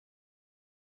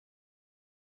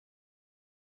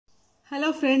Hello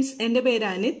friends, എൻ്റെ പേര്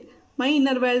Anit. My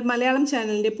Inner World Malayalam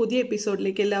ചാനലിന്റെ പുതിയ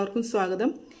എപ്പിസോഡിലേക്ക് എല്ലാവർക്കും സ്വാഗതം.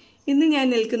 ഇന്ന് ഞാൻ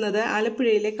നിൽക്കുന്നത്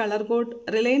ആലപ്പുഴയിലെ കളർകോട്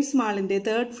റിലയൻസ് മാളിന്റെ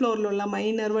 3rd ഫ്ലോറിലുള്ള My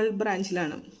Inner World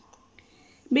ബ്രാഞ്ചിലാണ്.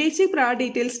 Basic ബ്രാ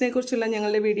ഡീറ്റെയിൽസിനെ കുറിച്ചുള്ള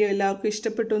ഞങ്ങളുടെ വീഡിയോ എല്ലാവർക്കും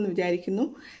ഇഷ്ടപ്പെട്ടു എന്ന് വിചാരിക്കുന്നു.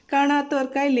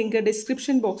 കാണാത്തവർക്കായി ലിങ്ക്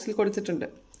ഡിസ്ക്രിപ്ഷൻ ബോക്സിൽ കൊടുത്തിട്ടുണ്ട്.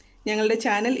 ഞങ്ങളുടെ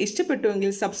ചാനൽ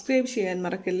ഇഷ്ടപ്പെട്ടുവെങ്കിൽ സബ്സ്ക്രൈബ് ചെയ്യാൻ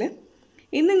മറക്കല്ലേ.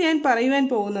 ഇന്ന് ഞാൻ പറയുവാൻ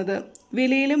പോകുന്നത്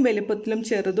വിലയിലും വലുപ്പത്തിലും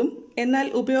ചെറുതും എന്നാൽ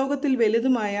ഉപയോഗത്തിൽ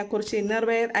വലുതുമായ കുറച്ച്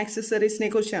ഇന്നർവെയർ ആക്സസറീസിനെ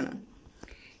കുറിച്ചാണ്.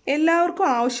 എല്ലാവർക്കും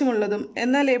ആവശ്യമുള്ളതും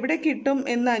എന്നാൽ എവിടെ കിട്ടും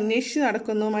എന്ന് അന്വേഷിച്ച്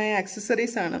നടക്കുന്നതുമായ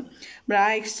ആക്സസറീസ് ആണ് ബ്രാ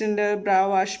extender, bra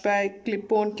wash bag,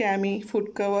 clip on കാമി,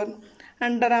 food cover,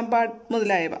 under arm pad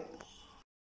മുതലായവ.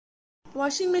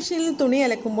 വാഷിംഗ് മെഷീനിൽ തുണി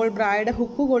അലക്കുമ്പോൾ ബ്രായുടെ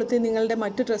ഹുക്ക് കൊളുത്തി നിങ്ങളുടെ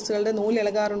മറ്റു ഡ്രസ്സുകളുടെ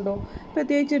നൂലിളകാറുണ്ടോ?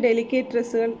 പ്രത്യേകിച്ച് ഡെലിക്കേറ്റ്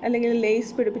ഡ്രസ്സുകൾ അല്ലെങ്കിൽ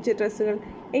ലേസ് പിടിപ്പിച്ച ഡ്രസ്സുകൾ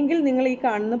എങ്കിൽ നിങ്ങൾ ഈ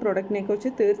കാണുന്ന പ്രൊഡക്റ്റിനെ കുറിച്ച്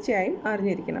തീർച്ചയായും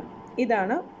അറിഞ്ഞിരിക്കണം.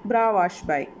 ഇതാണ് ബ്രാ വാഷ്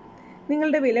ബാഗ്.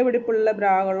 നിങ്ങളുടെ വിലപിടിപ്പുള്ള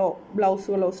ബ്രാകളോ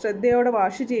ബ്ലൗസുകളോ ശ്രദ്ധയോടെ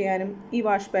വാഷ് ചെയ്യാനും ഈ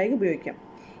വാഷ് ബാഗ് ഉപയോഗിക്കാം.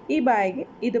 ഈ ബാഗ്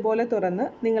ഇതുപോലെ തുറന്ന്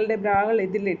നിങ്ങളുടെ ബ്രാകൾ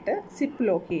ഇതിലിട്ട് സിപ്പ്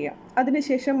ലോക്ക് ചെയ്യുക.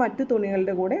 അതിനുശേഷം മറ്റു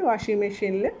തുണികളുടെ കൂടെ വാഷിംഗ്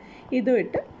മെഷീനിൽ ഇതും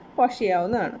ഇട്ട് വാഷ്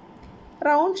ചെയ്യാവുന്നതാണ്.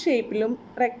 റൗണ്ട് ഷേപ്പിലും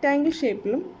റെക്റ്റാങ്കിൾ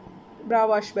ഷേപ്പിലും ബ്രാ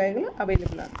വാഷ് ബാഗുകൾ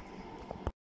അവൈലബിൾ ആണ്.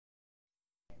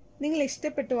 നിങ്ങൾ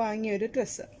ഇഷ്ടപ്പെട്ട് വാങ്ങിയ ഒരു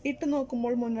ഡ്രസ്സ് ഇട്ട്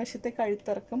നോക്കുമ്പോൾ മുൻവശത്തെ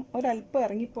കഴുത്തിറക്കം ഒരല്പം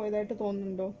ഇറങ്ങിപ്പോയതായിട്ട്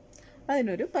തോന്നുന്നുണ്ടോ?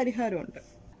 അതിനൊരു പരിഹാരമുണ്ട്.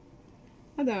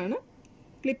 അതാണ്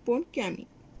ക്ലിപ്പ് ഓൺ കാമി.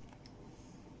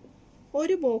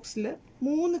 ഒരു ബോക്സിൽ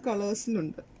 3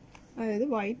 കളേഴ്സിലുണ്ട്, അതായത്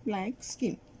വൈറ്റ്, ബ്ലാക്ക്,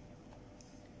 സ്കിൻ.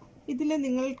 ഇതിൽ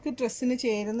നിങ്ങൾക്ക് ഡ്രസ്സിന്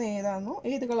ചേരുന്ന ഏതാണോ,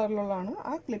 ഏത് കളറിലുള്ളതാണോ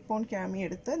ആ ക്ലിപ്പ് ഓൺ കാമി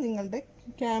എടുത്ത് നിങ്ങളുടെ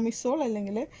കാമിസോൾ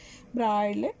അല്ലെങ്കിൽ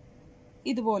ബ്രായിൽ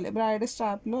ഇതുപോലെ ബ്രായുടെ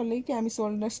സ്ട്രാപ്പിലോ അല്ലെങ്കിൽ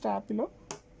കാമിസോളിൻ്റെ സ്ട്രാപ്പിലോ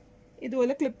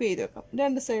ഇതുപോലെ ക്ലിപ്പ് ചെയ്ത് വെക്കാം.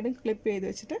 2 സൈഡും ക്ലിപ്പ് ചെയ്ത്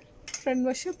വെച്ചിട്ട് ഫ്രണ്ട്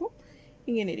വശവും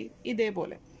ഇങ്ങനെ ഇരിക്കും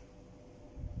ഇതേപോലെ.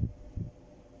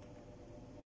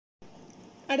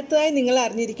 അടുത്തതായി നിങ്ങൾ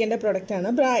അറിഞ്ഞിരിക്കേണ്ട പ്രൊഡക്റ്റാണ്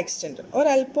ബ്രാ എക്സ്റ്റൻഡർ.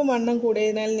 ഒരല്പം വണ്ണം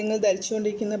കൂടിയതിനാൽ നിങ്ങൾ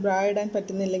ധരിച്ചുകൊണ്ടിരിക്കുന്ന ബ്രാ ഇടാൻ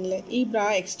പറ്റുന്നില്ലെങ്കിൽ ഈ ബ്രാ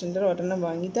എക്സ്റ്റൻഡർ ഒരെണ്ണം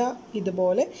വാങ്ങി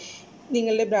ഇതുപോലെ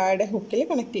നിങ്ങളുടെ ബ്രായുടെ ഹുക്കിൽ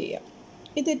കണക്ട് ചെയ്യുക.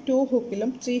 ഇത് 2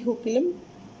 ഹുക്കിലും 3 ഹുക്കിലും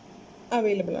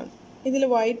അവൈലബിൾ ആണ്. ഇതിൽ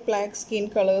വൈറ്റ്, ബ്ലാക്ക്, സ്കിൻ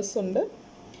കളേഴ്സ് ഉണ്ട്.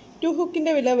 2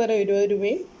 ഹുക്കിൻ്റെ വില വേറെ 20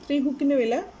 രൂപയും 3 ഹുക്കിൻ്റെ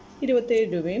വില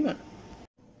 27 രൂപയുമാണ്.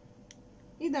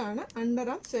 ഇതാണ് അണ്ടർ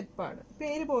ആം സ്വെറ്റ് പാഡ്.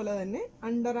 പേര് പോലെ തന്നെ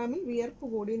അണ്ടർ ആമിൽ വിയർപ്പ്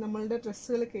കൂടി നമ്മളുടെ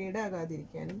ഡ്രസ്സുകൾ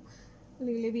കേടാകാതിരിക്കാനും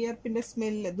അല്ലെങ്കിൽ വിയർപ്പിൻ്റെ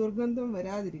സ്മെല്ല് ദുർഗന്ധം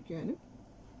വരാതിരിക്കാനും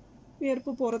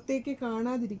വിയർപ്പ് പുറത്തേക്ക്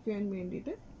കാണാതിരിക്കാൻ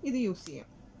വേണ്ടിയിട്ട് ഇത് യൂസ് ചെയ്യാം.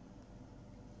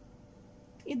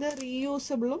 ഇത്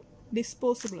റീയൂസബിളും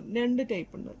ഡിസ്പോസിബിളും 2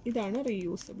 ടൈപ്പ് ഉണ്ട്. ഇതാണ്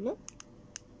റീയൂസബിൾ,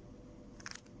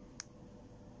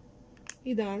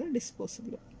 ഇതാണ്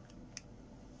ഡിസ്പോസിബിൾ.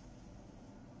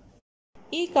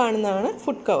 ഈ കാണുന്നതാണ്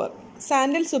ഫുഡ് കവർ.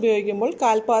 സാൻഡൽസ് ഉപയോഗിക്കുമ്പോൾ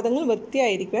കാൽപാദങ്ങൾ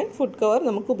വൃത്തിയായിരിക്കാൻ ഫുഡ് കവർ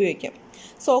നമുക്ക് ഉപയോഗിക്കാം.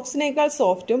 സോക്സിനേക്കാൾ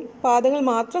സോഫ്റ്റും പാദങ്ങൾ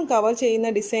മാത്രം കവർ ചെയ്യുന്ന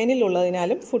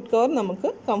ഡിസൈനിലുള്ളതിനാലും ഫുഡ് കവർ നമുക്ക്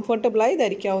കംഫർട്ടബിളായി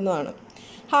ധരിക്കാവുന്നതാണ്.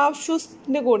 ഹാഫ്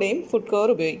ഷൂസിൻ്റെ കൂടെയും ഫുഡ്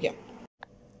കവർ ഉപയോഗിക്കാം.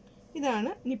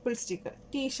 ഇതാണ് നിപ്പിൾ സ്റ്റിക്കർ.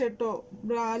 ടീഷർട്ടോ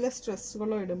ബ്രാലെസ്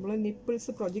ഡ്രസ്സുകളോ ഇടുമ്പോൾ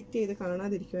നിപ്പിൾസ് പ്രൊജക്റ്റ് ചെയ്ത്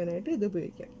കാണാതിരിക്കുവാനായിട്ട് ഇത്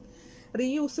ഉപയോഗിക്കാം.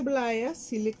 റീയൂസബിളായ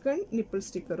സിലിക്കൺ നിപ്പിൾ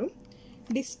സ്റ്റിക്കറും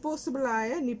ഡിസ്പോസിബിളായ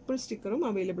നിപ്പിൾ സ്റ്റിക്കറും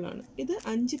അവൈലബിൾ ആണ്. ഇത്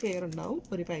 5 പെയർ ഉണ്ടാവും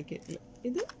ഒരു പാക്കറ്റിൽ.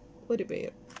 ഇത് ഒരു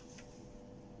പെയർ.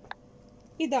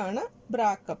 ഇതാണ്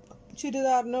ബ്രാ കപ്പ്.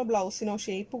 ചുരിദാറിനോ ബ്ലൗസിനോ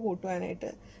ഷേപ്പ് കൂട്ടുവാനായിട്ട്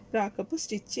ബ്രാ കപ്പ്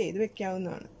സ്റ്റിച്ച് ചെയ്ത്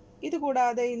വെക്കാവുന്നതാണ്.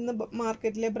 ഇതുകൂടാതെ ഇന്ന്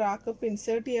മാർക്കറ്റിലെ ബ്രാ കപ്പ്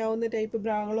ഇൻസേർട്ട് ചെയ്യാവുന്ന ടൈപ്പ്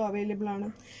ബ്രാകളും അവൈലബിൾ ആണ്.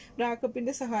 ബ്രാ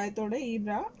കപ്പിൻ്റെ സഹായത്തോടെ ഈ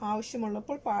ബ്രാ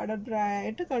ആവശ്യമുള്ളപ്പോൾ പാഡഡ് ബ്രാ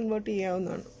ആയിട്ട് കൺവേർട്ട്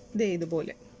ചെയ്യാവുന്നതാണ്.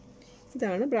 ഇതുപോലെ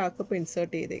ഇതാണ് ബ്രാ കപ്പ്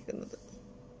ഇൻസേർട്ട് ചെയ്തേക്കുന്നത്.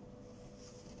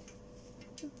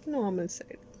 Normal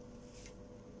side.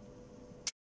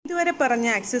 ഇതുവരെ പറഞ്ഞ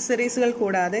ആക്സസറീസുകൾ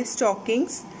കൂടാതെ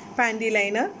stockings, panty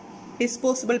liner,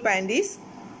 disposable panties,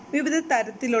 വിവിധ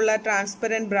തരത്തിലുള്ള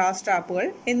ട്രാൻസ്പെറൻറ്റ് ബ്രാ സ്ട്രാപ്പുകൾ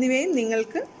എന്നിവയും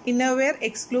നിങ്ങൾക്ക് ഇന്നർവെയർ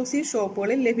എക്സ്ക്ലൂസീവ്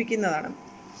ഷോപ്പുകളിൽ ലഭിക്കുന്നതാണ്.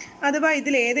 അഥവാ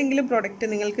ഇതിൽ ഏതെങ്കിലും പ്രൊഡക്റ്റ്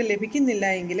നിങ്ങൾക്ക് ലഭിക്കുന്നില്ല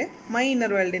എങ്കിൽ മൈ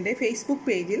ഇന്നർ വേൾഡിൻ്റെ ഫേസ്ബുക്ക്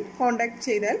പേജിൽ കോൺടാക്റ്റ്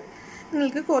ചെയ്താൽ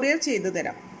നിങ്ങൾക്ക് കൊറിയർ ചെയ്തു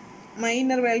തരാം. മൈ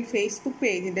ഇന്നർ വേൾഡ് ഫേസ്ബുക്ക്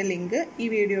പേജിൻ്റെ ലിങ്ക് ഈ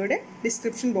വീഡിയോയുടെ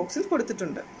ഡിസ്ക്രിപ്ഷൻ ബോക്സിൽ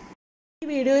കൊടുത്തിട്ടുണ്ട്. ഈ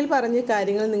വീഡിയോയിൽ പറഞ്ഞ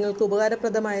കാര്യങ്ങൾ നിങ്ങൾക്ക്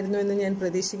ഉപകാരപ്രദമായിരുന്നു എന്ന് ഞാൻ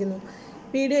പ്രതീക്ഷിക്കുന്നു.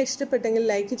 വീഡിയോ ഇഷ്ടപ്പെട്ടെങ്കിൽ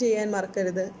ലൈക്ക് ചെയ്യാൻ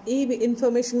മറക്കരുത്. ഈ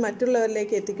ഇൻഫർമേഷൻ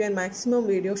മറ്റുള്ളവരിലേക്ക് എത്തിക്കാൻ മാക്സിമം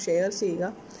വീഡിയോ ഷെയർ ചെയ്യുക.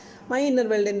 മൈ ഇന്നർ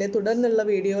വേൾഡിൻ്റെ തുടർന്നുള്ള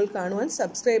വീഡിയോകൾ കാണുവാൻ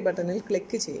സബ്സ്ക്രൈബ് ബട്ടണിൽ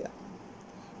ക്ലിക്ക് ചെയ്യുക.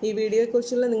 ഈ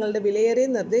വീഡിയോയെക്കുറിച്ചുള്ള നിങ്ങളുടെ വിലയേറിയ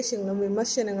നിർദ്ദേശങ്ങളും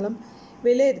വിമർശനങ്ങളും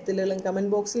വിലയിരുത്തലുകളും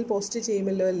കമൻറ്റ് ബോക്സിൽ പോസ്റ്റ്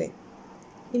ചെയ്യുമല്ലോ അല്ലേ.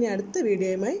 ഇനി അടുത്ത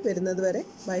വീഡിയോയുമായി വരുന്നത് വരെ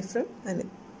ബൈ ഫ്രം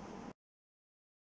അനിത്.